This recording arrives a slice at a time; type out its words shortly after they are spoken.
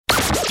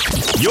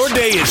Your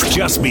day is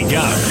just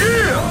begun.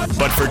 Yeah!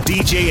 But for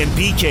DJ and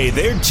PK,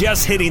 they're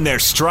just hitting their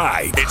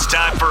stride. It's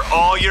time for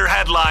all your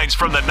headlines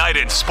from the night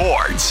in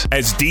sports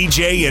as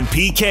DJ and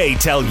PK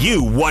tell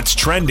you what's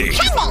trending.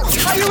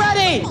 Are you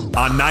ready?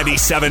 On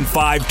 97.5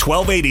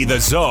 1280 The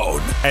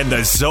Zone and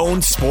The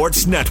Zone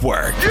Sports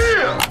Network.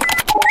 Yeah!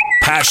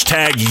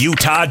 Hashtag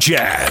Utah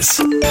Jazz.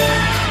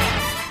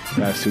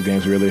 Last two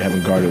games we really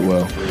haven't guarded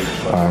well.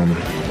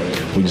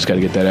 We just got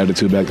to get that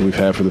attitude back that we've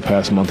had for the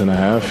past month and a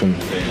half, and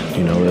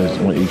you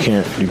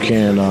can't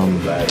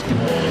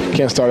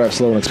start out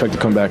slow and expect to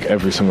come back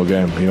every single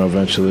game.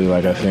 Eventually,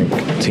 I think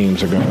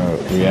teams are going to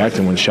react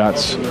and win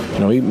shots.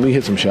 We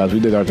hit some shots. We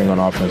did our thing on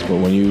offense, but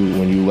when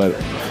you let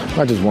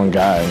not just one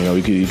guy,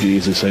 you could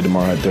easily say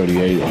DeMar had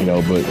 38,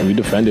 but we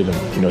defended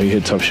him. He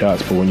hit tough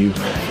shots, but when you,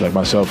 like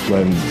myself,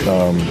 letting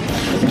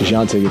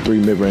DeJounte get 3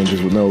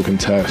 mid-ranges with no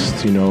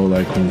contest,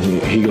 when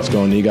he gets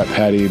going, you got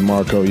Patty,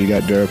 Marco, you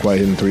got Derek White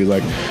hitting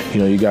 3,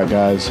 you got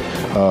guys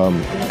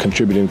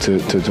contributing to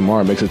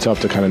DeMar. It makes it tough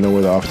to kind of know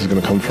where the offense is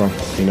going to come from,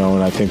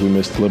 and I think we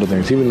missed little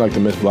things, even the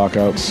missed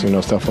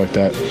blockouts, stuff like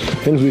that,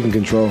 things we can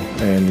control,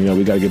 and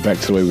we got to get back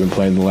to the way we've been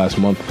playing the last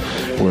month,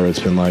 where it's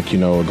been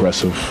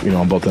aggressive,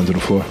 on both ends of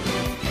the floor.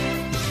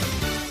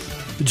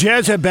 The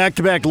Jazz have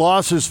back-to-back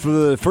losses for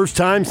the first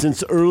time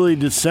since early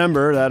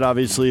December. That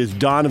obviously is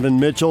Donovan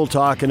Mitchell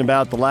talking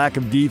about the lack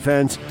of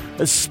defense,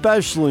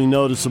 especially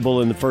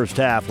noticeable in the first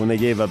half when they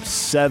gave up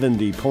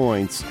 70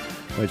 points,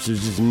 which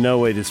there's just no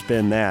way to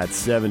spin that.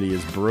 70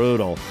 is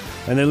brutal.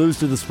 And they lose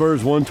to the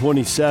Spurs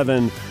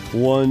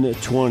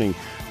 127-120.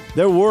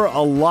 There were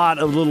a lot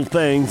of little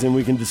things, and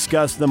we can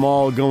discuss them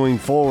all going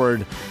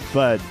forward,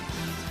 but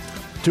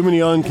too many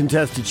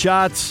uncontested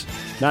shots,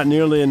 not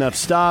nearly enough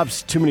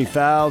stops, too many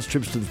fouls,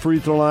 trips to the free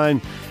throw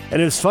line. And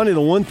it's funny,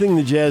 the one thing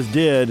the Jazz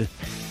did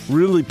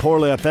really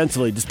poorly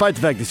offensively, despite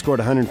the fact they scored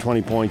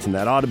 120 points, and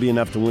that ought to be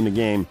enough to win the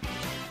game,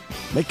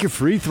 make your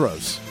free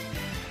throws.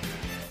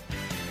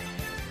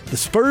 The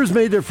Spurs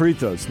made their free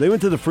throws. They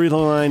went to the free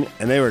throw line,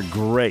 and they were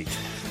great.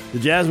 The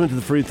Jazz went to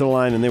the free throw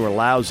line, and they were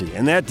lousy.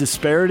 And that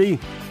disparity,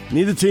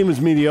 neither team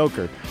was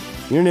mediocre.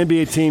 You're an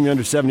NBA team, you're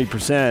under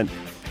 70%.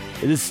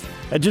 It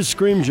just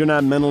screams you're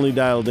not mentally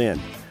dialed in.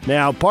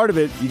 Now, part of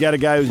it, you got a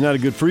guy who's not a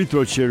good free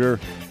throw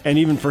shooter, and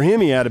even for him,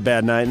 he had a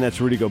bad night, and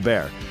that's Rudy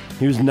Gobert.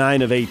 He was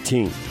 9 of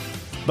 18.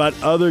 But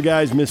other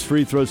guys missed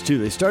free throws, too.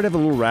 They started having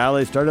a little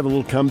rally, started having a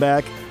little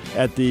comeback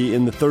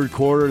in the third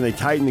quarter, and they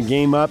tightened the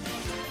game up,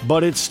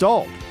 but it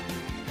stalled.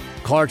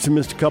 Clarkson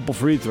missed a couple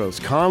free throws.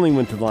 Conley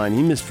went to the line.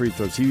 He missed free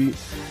throws.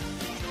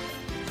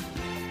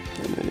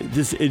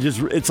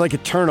 It's like a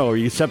turnover.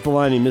 You step the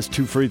line and you miss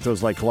 2 free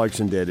throws like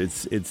Clarkson did.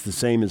 It's the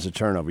same as a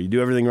turnover. You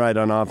do everything right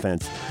on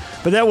offense.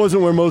 But that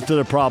wasn't where most of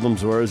the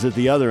problems were. It was at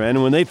the other end.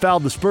 And when they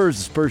fouled the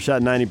Spurs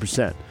shot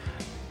 90%.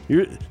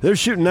 They're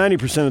shooting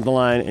 90% at the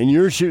line, and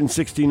you're shooting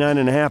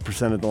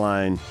 69.5% at the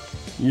line.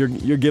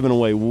 You're giving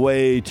away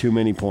way too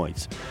many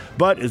points.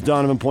 But as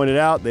Donovan pointed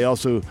out, they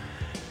also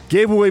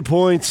gave away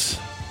points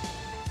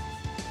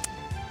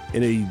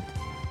in a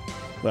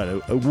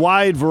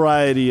wide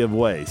variety of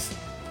ways.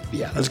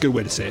 Yeah, that's a good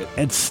way to say it.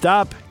 And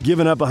stop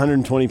giving up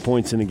 120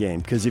 points in a game.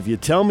 Because if you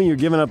tell me you're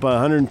giving up more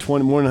than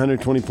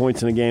 120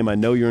 points in a game, I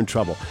know you're in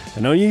trouble. I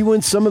know you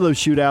win some of those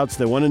shootouts.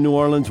 They won in New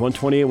Orleans,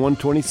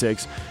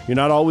 128-126. You're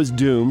not always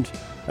doomed.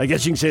 I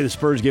guess you can say the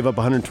Spurs gave up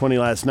 120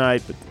 last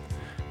night, but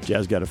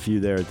Jazz got a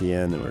few there at the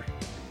end that were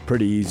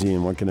pretty easy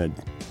and weren't going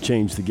to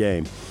change the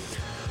game.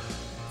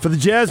 For the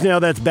Jazz now,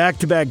 that's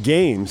back-to-back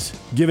games,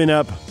 giving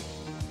up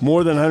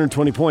more than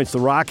 120 points. The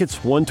Rockets,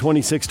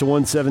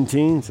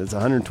 126-117. That's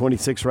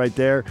 126 right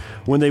there.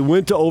 When they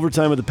went to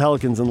overtime with the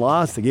Pelicans and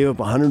lost, they gave up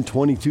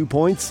 122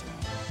 points.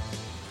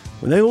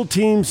 When they hold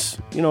teams,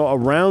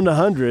 around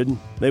 100,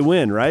 they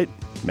win, right?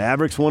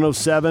 Mavericks,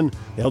 107.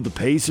 They held the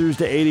Pacers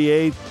to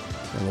 88.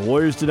 And the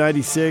Warriors to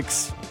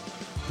 96.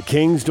 The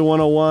Kings to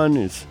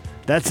 101.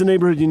 That's the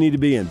neighborhood you need to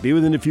be in. Be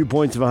within a few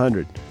points of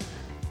 100.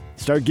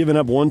 Start giving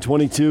up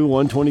 122,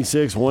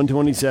 126,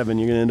 127,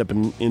 you're going to end up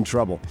in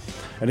trouble.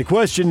 And the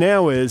question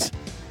now is,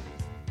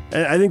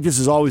 and I think this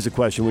is always a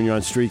question when you're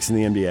on streaks in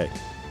the NBA.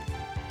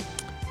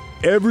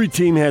 Every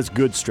team has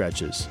good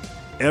stretches.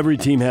 Every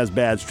team has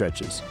bad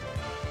stretches.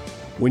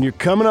 When you're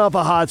coming off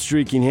a hot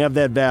streak and you have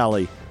that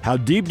valley, how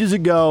deep does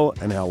it go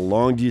and how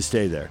long do you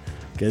stay there?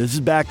 Okay, this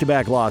is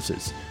back-to-back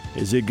losses.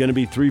 Is it going to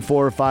be 3,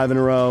 4, or 5 in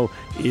a row?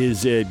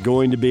 Is it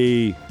going to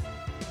be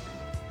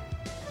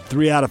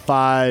 3 out of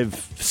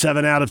 5,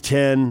 7 out of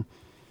 10,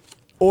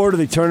 or do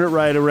they turn it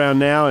right around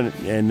now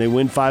and they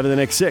win 5 of the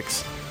next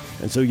 6?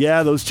 And so,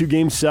 yeah, those 2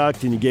 games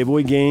sucked, and you gave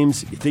away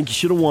games you think you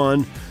should have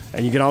won,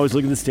 and you can always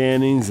look at the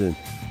standings and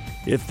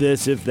if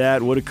this, if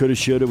that, woulda, coulda,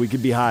 shoulda, we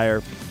could be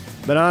higher.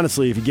 But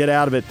honestly, if you get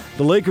out of it,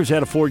 the Lakers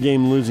had a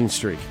 4-game losing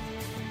streak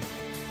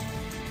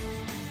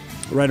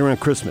right around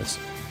Christmas.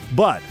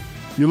 But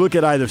you look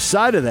at either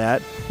side of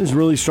that, there's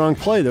really strong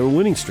play. There were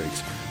winning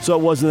streaks. So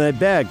it wasn't that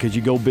bad because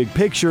you go big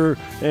picture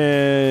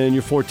and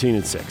you're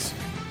 14-6.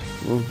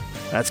 Well,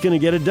 that's going to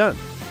get it done.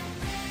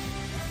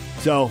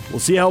 So we'll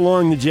see how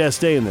long the Jazz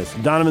stay in this.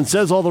 Donovan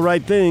says all the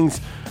right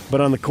things,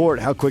 But on the court,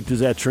 how quick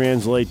does that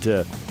translate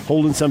to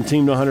holding some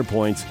team to 100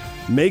 points,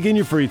 making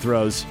your free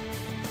throws,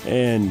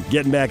 and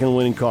getting back in the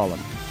winning column?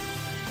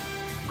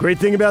 Great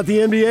thing about the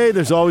NBA,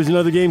 there's always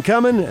another game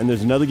coming, and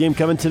there's another game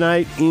coming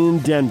tonight in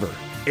Denver.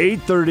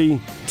 8:30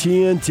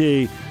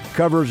 TNT.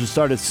 Coverage will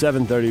start at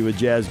 7:30 with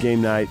Jazz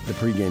Game Night, the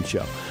pregame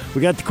show.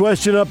 We got the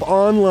question up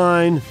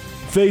online,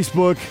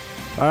 Facebook.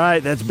 All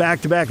right, that's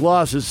back-to-back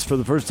losses for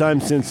the first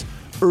time since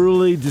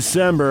early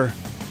December.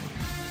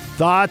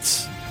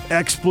 Thoughts,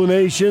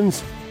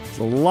 explanations? It's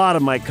a lot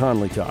of Mike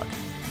Conley talk.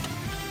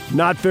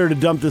 Not fair to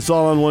dump this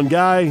all on one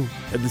guy.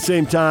 At the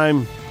same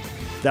time,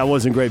 that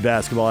wasn't great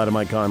basketball out of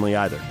Mike Conley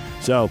either.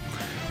 So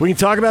we can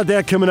talk about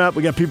that coming up.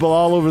 We got people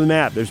all over the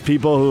map. There's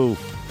people who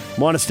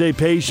want to stay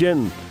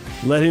patient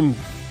and let him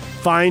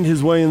find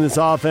his way in this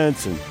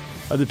offense, and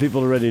other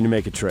people are ready to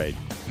make a trade.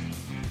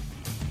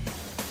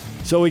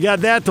 So we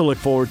got that to look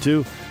forward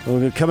to.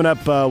 And coming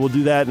up, we'll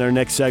do that in our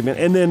next segment.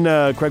 And then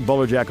Craig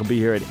Bolerjack will be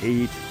here at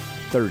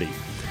 8:30.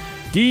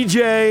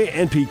 DJ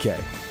and PK.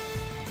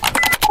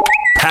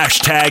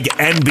 Hashtag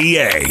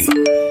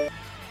NBA.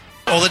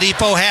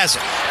 Oladipo has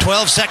it.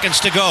 12 seconds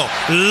to go.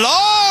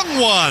 Long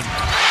one.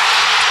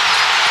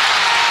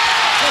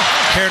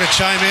 Care to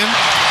chime in?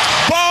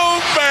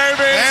 Boom,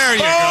 baby. There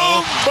you boom,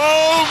 go.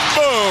 Boom,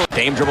 boom.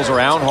 Dame dribbles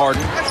around,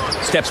 Harden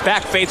steps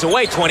back, fades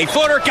away,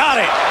 20-footer, got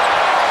it.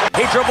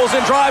 He dribbles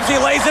and drives, he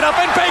lays it up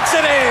and bakes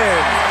it in.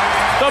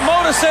 The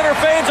Moda Center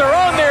fans are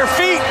on their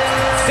feet.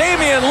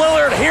 Damian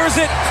Lillard hears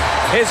it,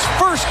 his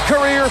first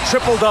career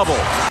triple-double.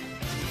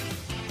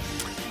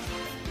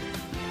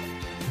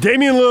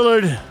 Damian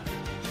Lillard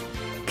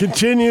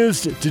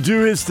continues to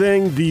do his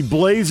thing. The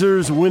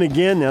Blazers win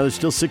again. Now there's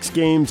still 6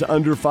 games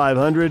under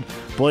 500.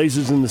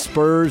 Blazers and the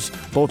Spurs,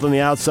 both on the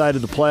outside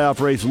of the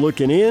playoff race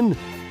looking in,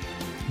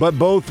 but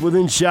both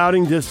within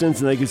shouting distance,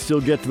 and they can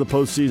still get to the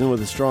postseason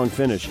with a strong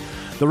finish.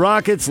 The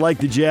Rockets, like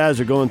the Jazz,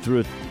 are going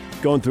through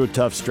a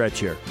tough stretch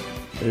here.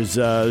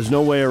 There's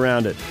no way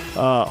around it.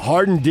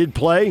 Harden did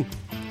play.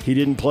 He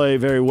didn't play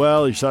very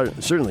well. He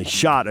certainly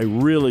shot a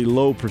really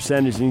low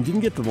percentage, and he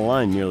didn't get to the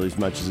line nearly as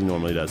much as he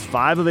normally does.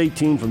 5 of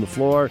 18 from the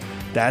floor.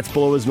 That's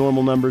below his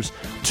normal numbers.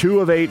 2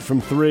 of 8 from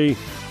 3.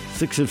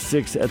 6 of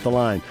 6 at the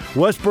line.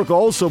 Westbrook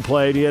also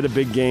played. He had a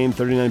big game,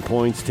 39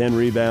 points, 10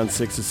 rebounds,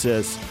 6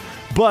 assists.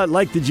 But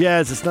like the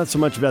Jazz, it's not so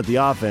much about the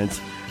offense.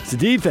 It's the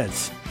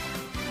defense.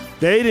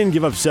 They didn't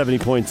give up 70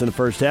 points in the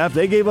first half.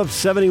 They gave up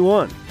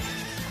 71.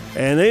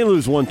 And they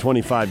lose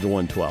 125 to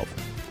 112.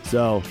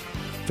 So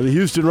for the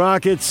Houston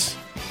Rockets,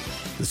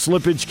 the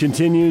slippage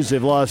continues.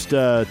 They've lost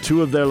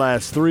 2 of their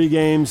last 3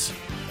 games,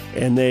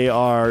 and they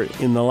are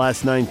in the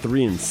last 9,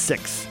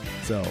 3-6.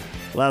 So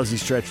lousy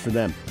stretch for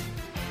them.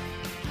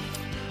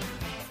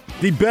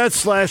 The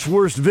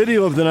best/worst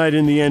video of the night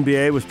in the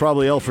NBA was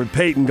probably Elfrid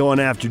Payton going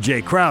after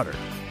Jay Crowder.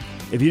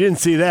 If you didn't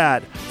see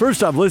that,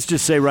 first off, let's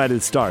just say right at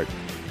the start,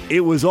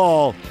 it was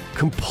all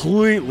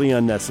completely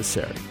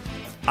unnecessary.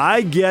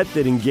 I get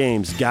that in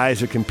games,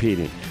 guys are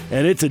competing,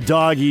 and it's a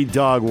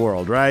dog-eat-dog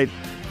world, right?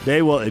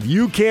 They will, if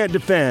you can't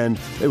defend,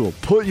 they will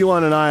put you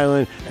on an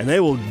island, and they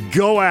will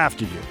go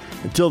after you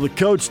until the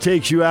coach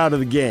takes you out of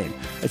the game.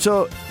 And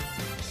so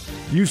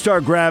you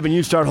start grabbing,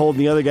 you start holding,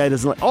 the other guy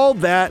doesn't like. All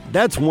that,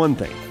 that's one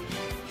thing.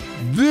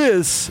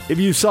 This, if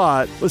you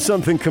saw it, was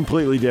something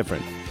completely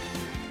different.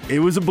 It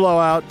was a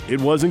blowout. It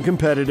wasn't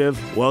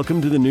competitive.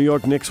 Welcome to the New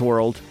York Knicks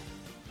world.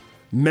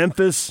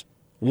 Memphis,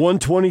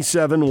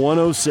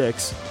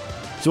 127-106.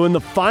 So in the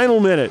final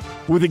minute,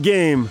 with the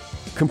game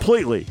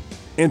completely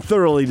and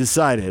thoroughly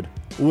decided,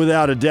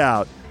 without a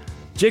doubt,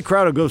 Jay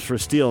Crowder goes for a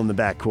steal in the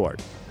backcourt.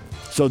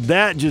 So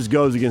that just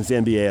goes against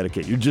NBA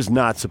etiquette. You're just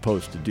not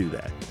supposed to do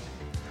that.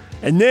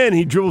 And then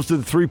he dribbles to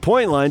the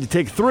three-point line to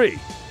take 3.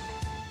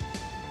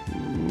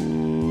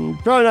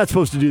 Probably not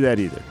supposed to do that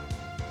either.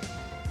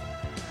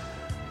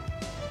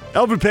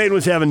 Elfrid Payton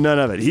was having none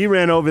of it. He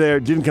ran over there,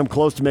 didn't come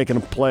close to making a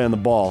play on the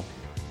ball.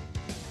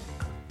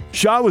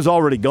 Shot was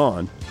already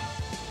gone.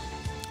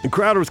 And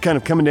Crowder was kind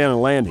of coming down and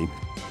landing.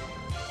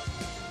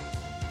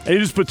 And he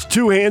just puts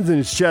 2 hands in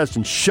his chest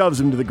and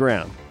shoves him to the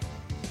ground.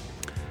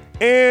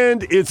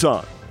 And it's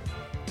on.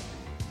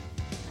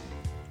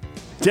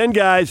 10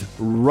 guys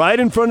right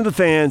in front of the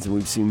fans, and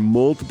we've seen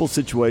multiple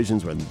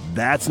situations where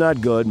that's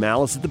not good.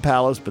 Malice at the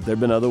Palace, but there have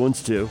been other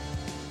ones too.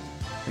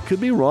 I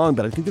could be wrong,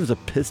 but I think there was a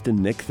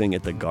Piston Nick thing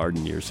at the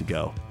Garden years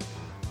ago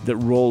that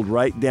rolled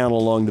right down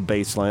along the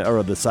baseline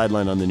or the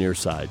sideline on the near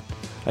side.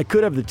 I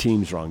could have the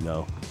teams wrong,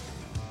 though.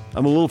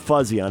 I'm a little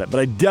fuzzy on it, but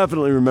I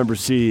definitely remember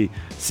see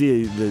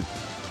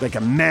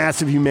a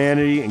massive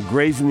humanity and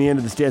grazing the end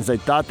of the stands. I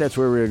thought that's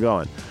where we were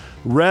going.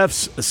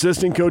 Refs,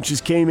 assistant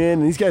coaches came in,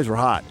 and these guys were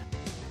hot.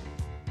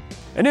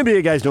 And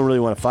NBA guys don't really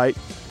want to fight.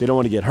 They don't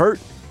want to get hurt.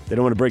 They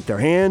don't want to break their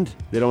hand.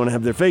 They don't want to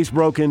have their face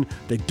broken.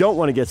 They don't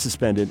want to get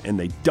suspended, and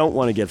they don't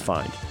want to get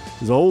fined.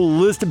 There's a whole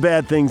list of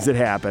bad things that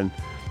happen,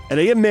 and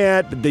they get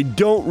mad, but they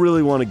don't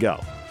really want to go.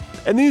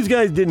 And these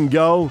guys didn't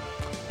go,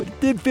 but it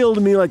did feel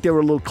to me like they were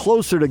a little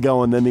closer to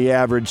going than the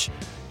average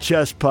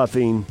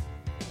chest-puffing.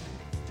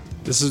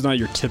 This is not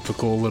your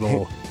typical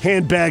little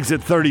handbags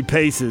at 30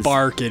 paces.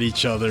 Bark at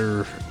each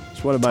other.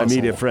 It's one of my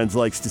media friends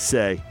likes to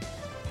say.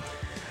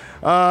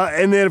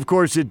 And then, of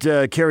course,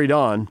 it carried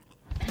on.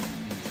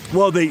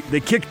 Well, they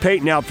kicked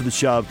Peyton out for the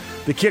shove.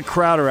 They kicked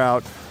Crowder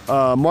out.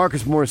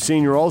 Marcus Morris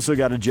Sr. also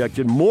got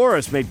ejected.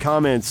 Morris made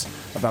comments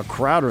about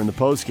Crowder in the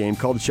postgame,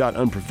 called the shot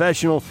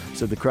unprofessional,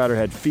 said the Crowder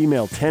had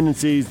female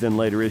tendencies, then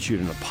later issued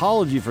an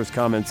apology for his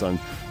comments on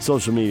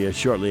social media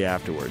shortly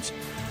afterwards.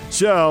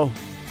 So,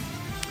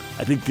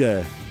 I think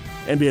the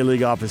NBA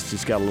League office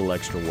just got a little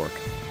extra work.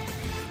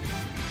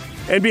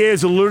 NBA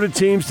has alerted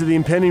teams to the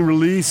impending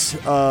release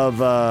of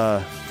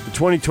the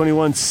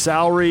 2021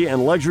 salary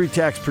and luxury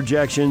tax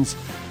projections.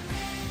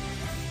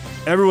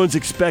 Everyone's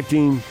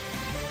expecting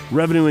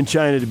revenue in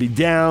China to be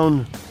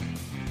down,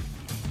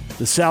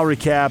 the salary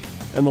cap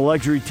and the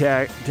luxury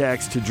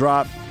tax to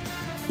drop.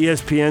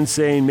 ESPN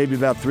saying maybe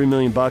about $3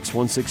 million,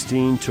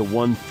 116 to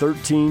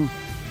 113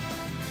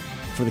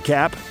 for the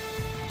cap.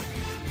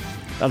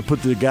 That'll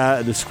put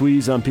the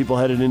squeeze on people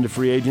headed into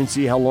free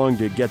agency. How long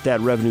to get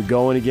that revenue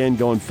going again,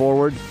 going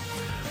forward?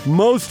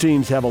 Most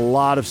teams have a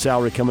lot of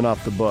salary coming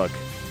off the book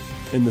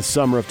in the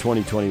summer of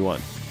 2021.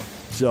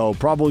 So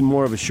probably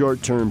more of a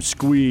short-term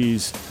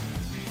squeeze,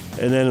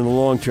 and then in the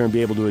long term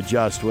be able to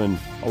adjust when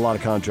a lot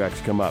of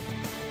contracts come up.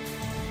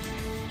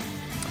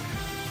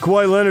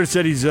 Kawhi Leonard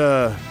said he's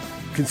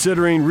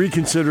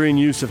reconsidering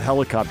use of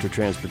helicopter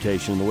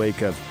transportation in the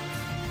wake of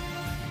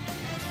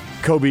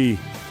Kobe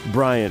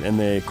Bryant and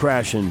the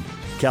crash in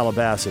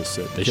Calabasas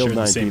that killed 9 people. They shared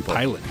the same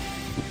pilot.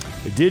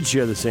 They did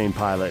share the same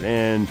pilot,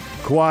 and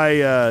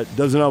Kawhi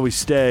doesn't always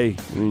stay.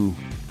 I mean,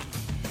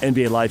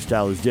 NBA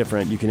lifestyle is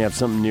different. You can have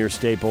something near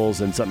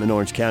Staples and something in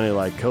Orange County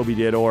like Kobe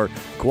did, or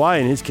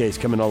Kawhi, in his case,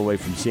 coming all the way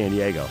from San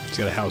Diego. He's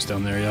got a house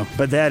down there, yeah.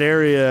 But that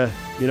area,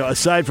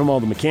 aside from all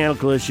the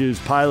mechanical issues,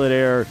 pilot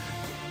error,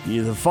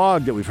 the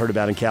fog that we've heard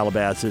about in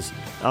Calabasas,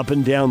 up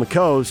and down the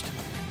coast,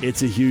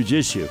 it's a huge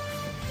issue,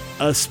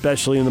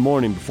 especially in the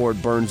morning before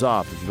it burns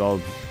off. If you've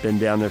all been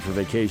down there for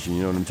vacation,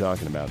 you know what I'm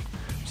talking about.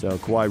 So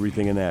Kawhi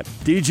rethinking that.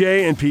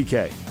 DJ and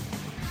PK.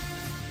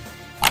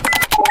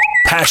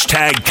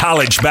 Hashtag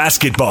college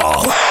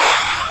basketball.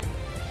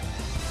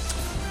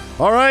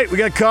 All right, we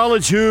got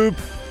college hoop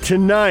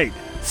tonight.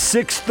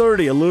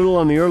 6:30, a little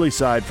on the early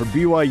side for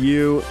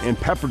BYU and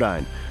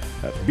Pepperdine.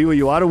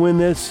 BYU ought to win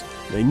this.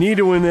 They need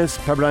to win this.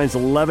 Pepperdine's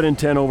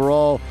 11-10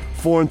 overall,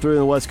 4-3 in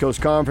the West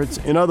Coast Conference.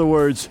 In other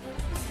words,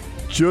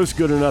 just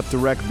good enough to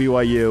wreck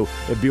BYU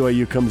if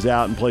BYU comes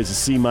out and plays a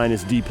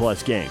C-D+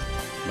 game.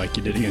 Like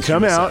you did against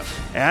Come USF. out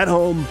at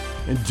home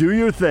and do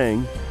your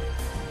thing.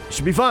 It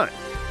should be fine.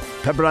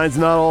 Pepperdine's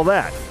not all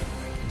that.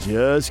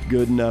 Just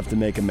good enough to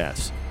make a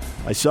mess.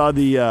 I saw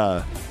the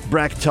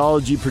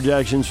bracketology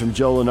projections from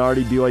Joe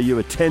Lunardi, BYU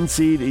a 10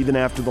 seed even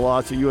after the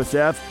loss at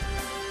USF.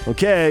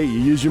 Okay, you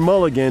use your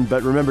mulligan,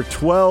 but remember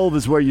 12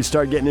 is where you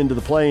start getting into the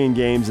play-in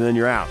games and then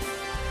you're out.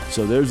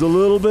 So there's a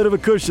little bit of a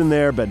cushion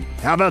there, but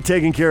how about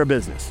taking care of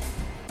business?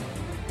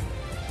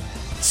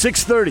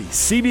 6:30,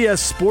 CBS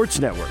Sports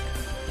Network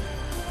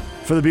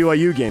for the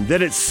BYU game.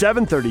 Then at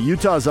 7:30,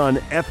 Utah's on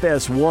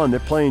FS1. They're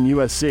playing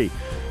USC.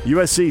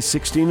 USC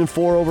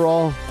 16-4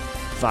 overall,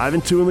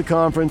 5-2 in the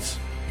conference.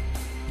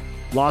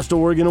 Lost to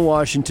Oregon and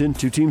Washington,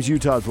 2 teams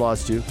Utah's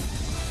lost to.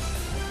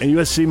 And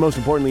USC, most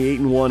importantly,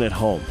 8-1 at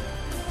home.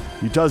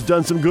 Utah's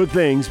done some good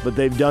things, but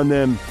they've done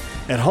them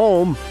at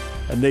home,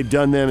 and they've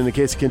done them, in the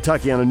case of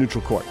Kentucky, on a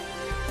neutral court.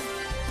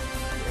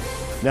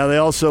 Now, they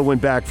also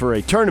went back for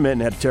a tournament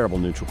and had a terrible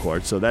neutral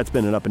court, so that's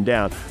been an up and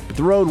down. But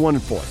the road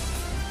 1-4.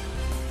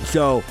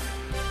 So,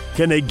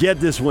 can they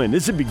get this win?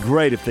 This would be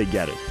great if they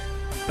get it.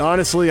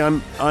 Honestly,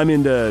 I'm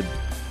into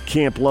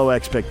camp low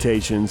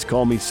expectations.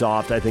 Call me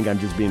soft. I think I'm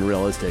just being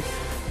realistic.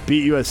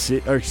 Lose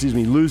to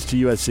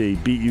USC,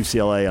 beat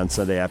UCLA on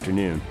Sunday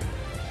afternoon.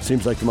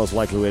 Seems like the most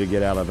likely way to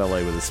get out of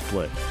LA with a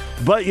split.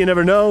 But you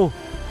never know.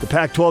 The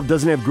Pac-12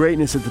 doesn't have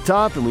greatness at the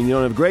top, and when you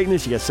don't have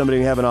greatness, you got somebody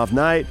who have an off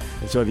night.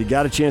 And so if you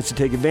got a chance to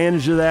take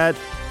advantage of that,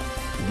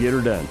 get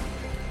her done.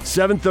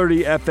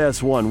 7:30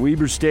 FS1.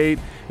 Weber State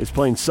is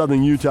playing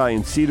Southern Utah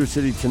in Cedar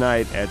City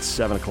tonight at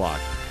 7 o'clock.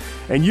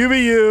 And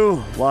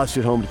UVU lost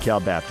at home to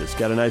Cal Baptist.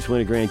 Got a nice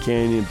win at Grand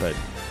Canyon, but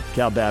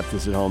Cal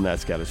Baptist at home,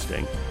 that's got to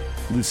sting.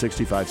 Lose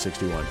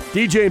 65-61.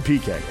 DJ and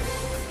PK.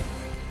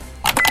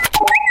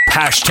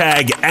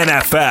 Hashtag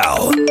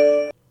NFL.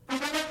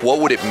 What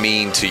would it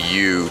mean to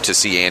you to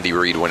see Andy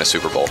Reid win a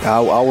Super Bowl? I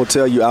will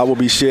tell you, I will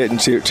be shedding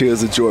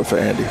tears of joy for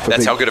Andy.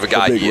 That's how good of a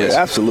guy he is.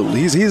 Absolutely.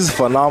 He's a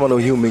phenomenal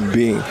human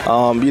being.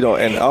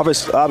 And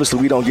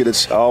obviously we don't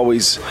get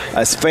always,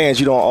 as fans,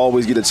 you don't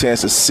always get a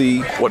chance to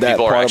see what that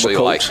people are part actually of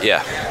a coach. like.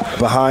 Yeah.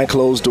 Behind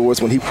closed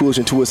doors, when he pulls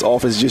into his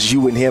office, just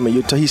you and him, and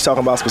he's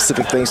talking about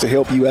specific things to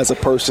help you as a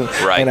person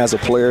and as a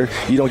player.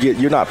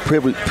 You're not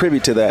privy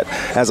to that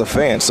as a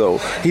fan. So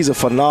he's a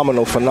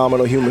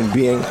phenomenal human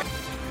being.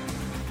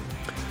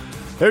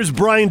 There's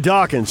Brian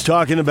Dawkins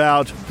talking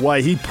about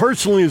why he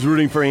personally is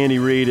rooting for Andy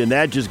Reid, and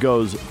that just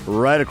goes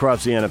right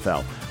across the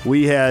NFL.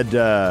 We had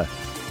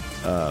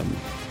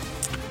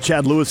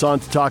Chad Lewis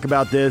on to talk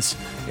about this,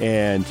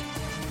 and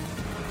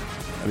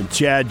I mean,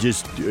 Chad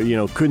just,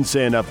 couldn't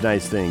say enough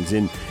nice things.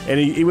 And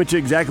he went to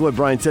exactly what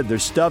Brian said.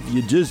 There's stuff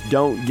you just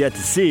don't get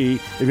to see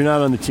if you're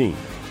not on the team.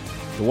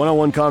 The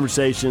one-on-one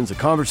conversations, a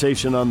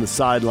conversation on the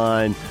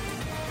sideline.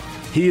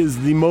 He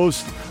is the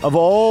most, of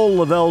all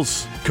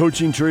Lavelle's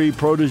coaching tree,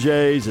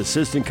 proteges,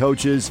 assistant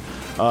coaches,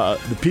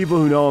 the people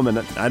who know him, and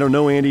I don't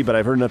know Andy, but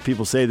I've heard enough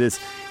people say this,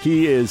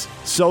 he is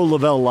so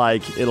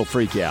Lavelle-like, it'll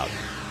freak you out.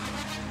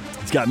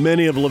 He's got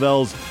many of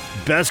Lavelle's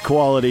best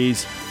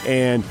qualities,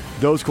 and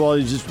those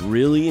qualities just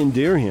really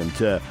endear him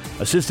to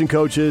assistant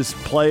coaches,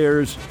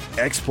 players,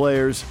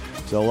 ex-players.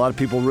 So a lot of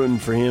people rooting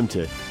for him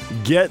to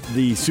get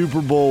the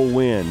Super Bowl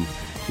win.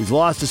 He's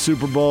lost a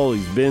Super Bowl.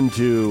 He's been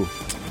to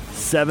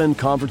 7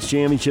 conference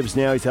championships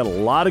now. He's had a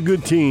lot of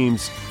good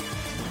teams.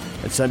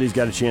 And Sunday's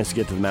got a chance to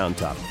get to the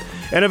mountaintop.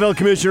 NFL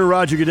Commissioner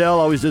Roger Goodell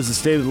always does the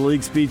State of the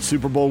League speech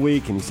Super Bowl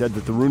week, and he said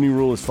that the Rooney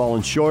Rule has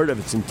fallen short of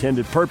its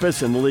intended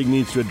purpose and the league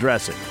needs to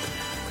address it.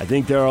 I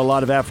think there are a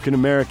lot of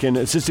African-American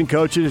assistant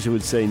coaches who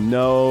would say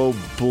no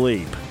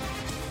bleep.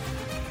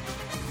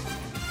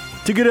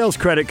 To Goodell's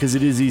credit, because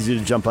it is easy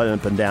to jump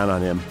up and down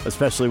on him,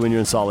 especially when you're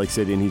in Salt Lake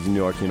City and he's in New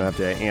York, you don't have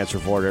to answer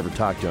for it or ever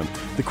talk to him.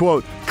 The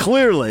quote,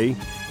 clearly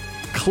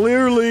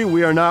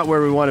we are not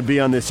where we want to be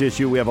on this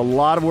issue. We have a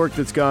lot of work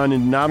that's gone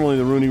in not only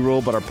the Rooney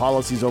Rule, but our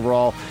policies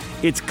overall.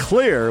 It's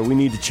clear we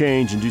need to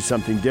change and do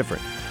something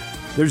different.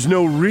 There's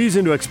no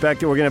reason to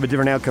expect that we're going to have a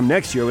different outcome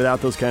next year without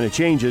those kind of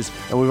changes,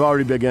 and we've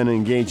already begun to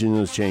engage in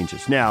those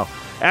changes. Now,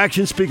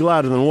 actions speak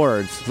louder than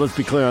words. So let's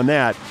be clear on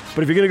that.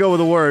 But if you're going to go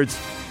with the words,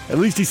 at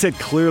least he said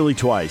clearly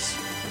twice.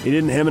 He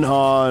didn't hem and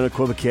haw and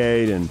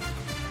equivocate. And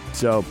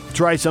so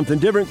try something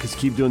different, because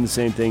keep doing the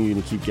same thing, you're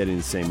going to keep getting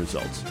the same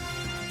results.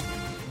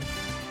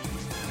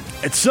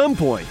 At some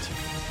point,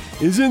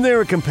 isn't there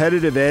a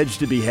competitive edge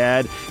to be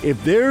had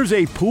if there's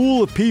a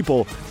pool of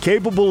people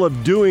capable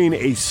of doing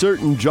a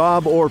certain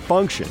job or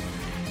function,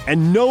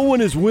 and no one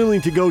is willing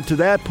to go to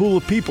that pool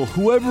of people,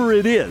 whoever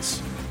it is,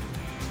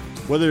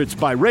 whether it's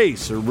by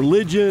race or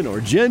religion or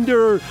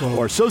gender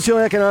or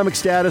socioeconomic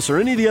status or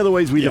any of the other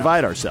ways we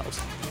divide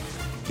ourselves?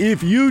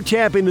 If you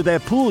tap into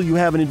that pool, you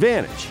have an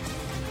advantage.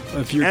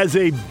 As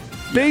a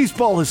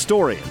baseball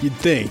historian, you'd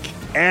think.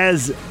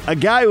 As a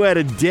guy who had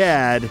a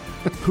dad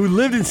who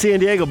lived in San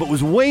Diego but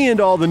was way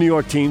into all the New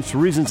York teams for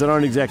reasons that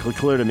aren't exactly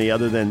clear to me,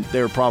 other than they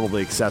were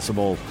probably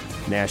accessible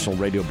national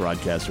radio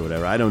broadcasts or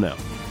whatever. I don't know.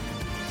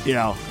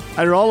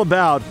 I know all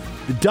about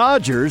the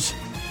Dodgers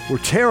were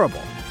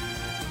terrible.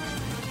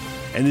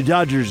 And the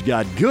Dodgers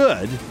got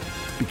good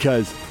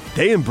because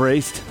they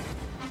embraced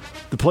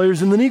the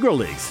players in the Negro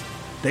Leagues.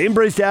 They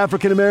embraced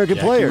African-American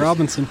players.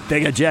 Robinson.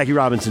 They got Jackie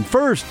Robinson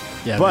first.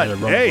 Yeah, but,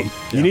 hey,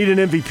 you need an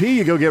MVP,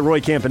 you go get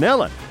Roy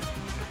Campanella.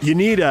 You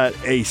need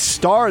a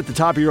star at the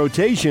top of your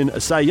rotation,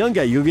 a Cy Young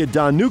guy, you get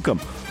Don Newcomb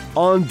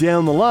on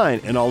down the line.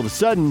 And all of a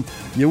sudden,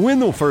 you win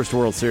the first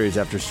World Series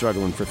after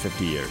struggling for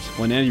 50 years.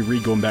 When Andy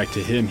Reid, going back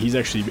to him, he's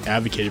actually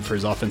advocated for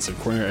his offensive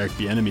coordinator, Eric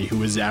Bieniemy,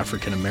 who is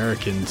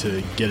African-American,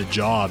 to get a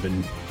job,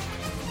 and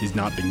he's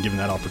not been given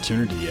that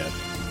opportunity yet.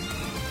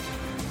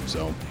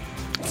 So,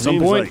 at some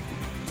point...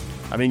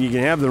 you can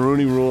have the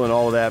Rooney Rule and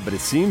all of that, but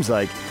it seems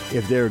like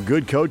if there are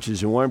good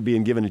coaches who aren't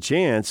being given a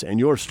chance and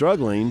you're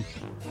struggling,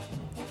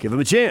 give them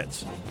a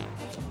chance.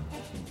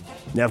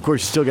 Now, of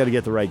course, you still got to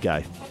get the right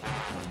guy.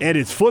 And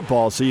it's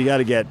football, so you got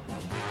to get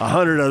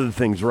 100 other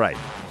things right.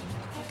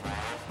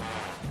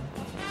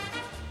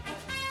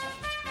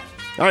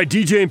 All right,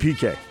 DJ and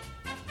PK.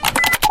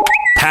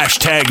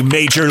 Hashtag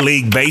Major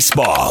League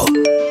Baseball.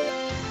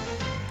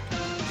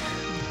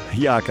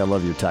 Yuck, I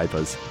love your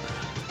typos.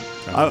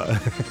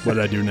 What did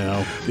I do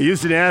now? The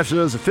Houston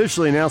Astros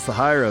officially announced the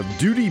hire of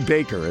Dusty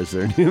Baker as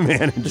their new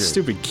manager. The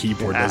stupid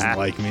keyboard doesn't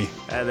like me.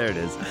 There it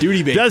is.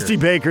 Dusty Baker. Dusty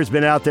Baker's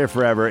been out there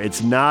forever.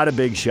 It's not a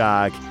big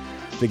shock.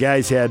 The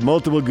guy's had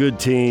multiple good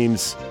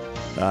teams,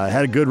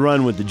 had a good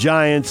run with the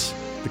Giants,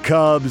 the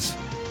Cubs,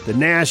 the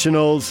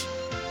Nationals.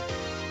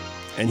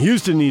 And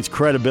Houston needs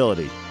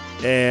credibility,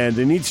 and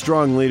they need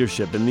strong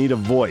leadership and need a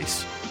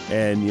voice.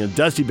 And,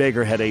 Dusty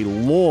Baker had a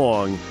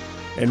long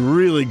and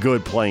really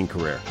good playing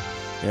career.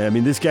 And,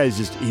 this guy's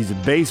he's a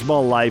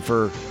baseball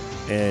lifer,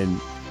 and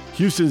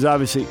Houston's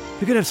obviously, they're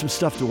going to have some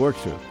stuff to work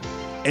through.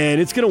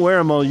 And it's going to wear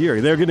them all year.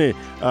 They're going to,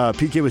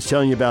 PK was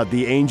telling you about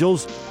the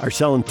Angels are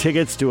selling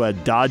tickets to a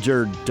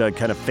Dodger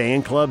kind of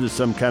fan club. There's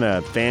some kind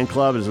of fan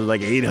club. There's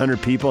like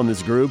 800 people in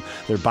this group.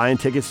 They're buying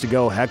tickets to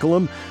go heckle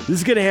them. This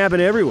is going to happen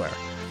everywhere.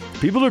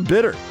 People are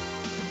bitter.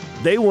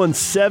 They won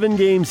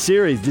 7-game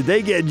series. Did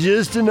they get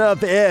just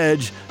enough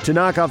edge to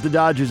knock off the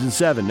Dodgers in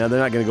 7? Now, they're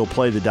not going to go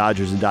play the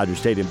Dodgers in Dodger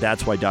Stadium.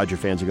 That's why Dodger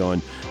fans are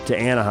going to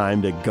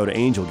Anaheim to go to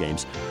Angel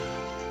games.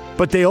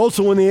 But they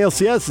also won the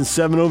ALCS in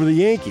 7 over the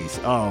Yankees.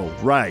 Oh,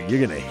 right.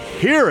 You're going to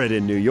hear it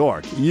in New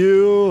York.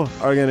 You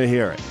are going to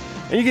hear it.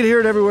 And you can hear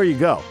it everywhere you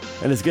go.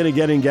 And it's going to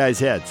get in guys'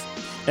 heads.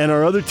 And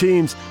our other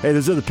teams, hey,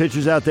 there's other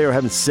pitchers out there who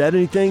haven't said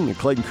anything.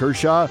 Clayton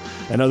Kershaw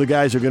and other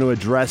guys are going to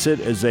address it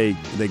as they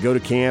go to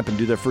camp and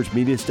do their first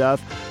media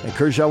stuff. And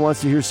Kershaw wants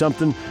to hear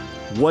something.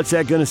 What's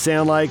that going to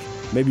sound like?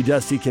 Maybe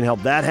Dusty can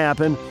help that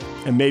happen.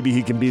 And maybe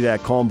he can be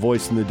that calm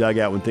voice in the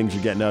dugout when things are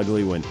getting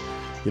ugly, when,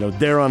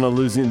 they're on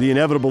the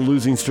inevitable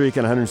losing streak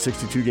on a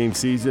 162-game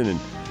season, and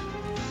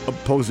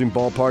opposing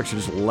ballparks are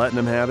just letting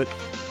them have it,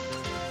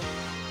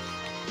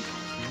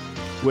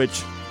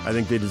 which I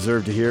think they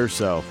deserve to hear.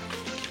 So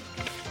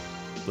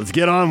let's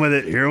get on with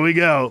it. Here we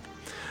go.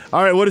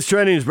 All right, What is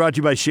Trending is brought to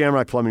you by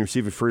Shamrock Plumbing.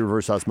 Receive a free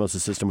reverse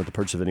osmosis system with the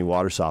purchase of any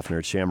water softener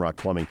at Shamrock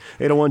Plumbing.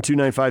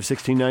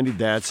 801-295-1690.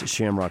 That's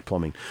Shamrock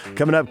Plumbing.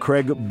 Coming up,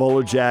 Craig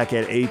Bolerjack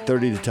at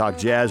 8:30 to talk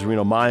Jazz.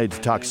 Reno Maya to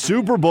talk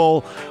Super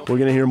Bowl. We're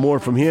going to hear more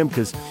from him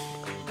because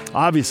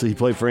obviously he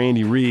played for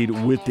Andy Reid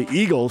with the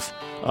Eagles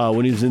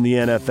when he was in the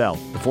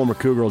NFL. The former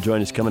Cougar will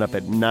join us coming up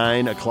at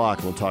 9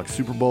 o'clock. We'll talk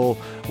Super Bowl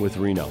with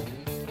Reno.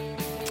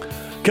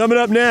 Coming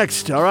up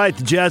next, all right,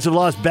 the Jazz have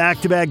lost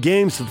back-to-back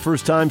games for the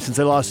first time since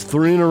they lost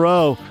 3 in a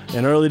row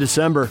in early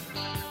December.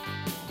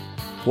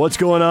 What's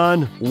going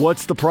on?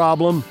 What's the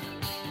problem?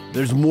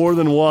 There's more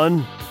than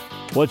one.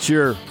 What's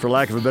your, for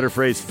lack of a better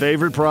phrase,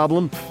 favorite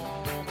problem?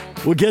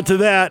 We'll get to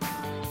that.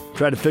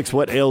 Try to fix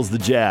what ails the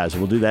Jazz.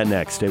 We'll do that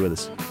next. Stay with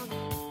us.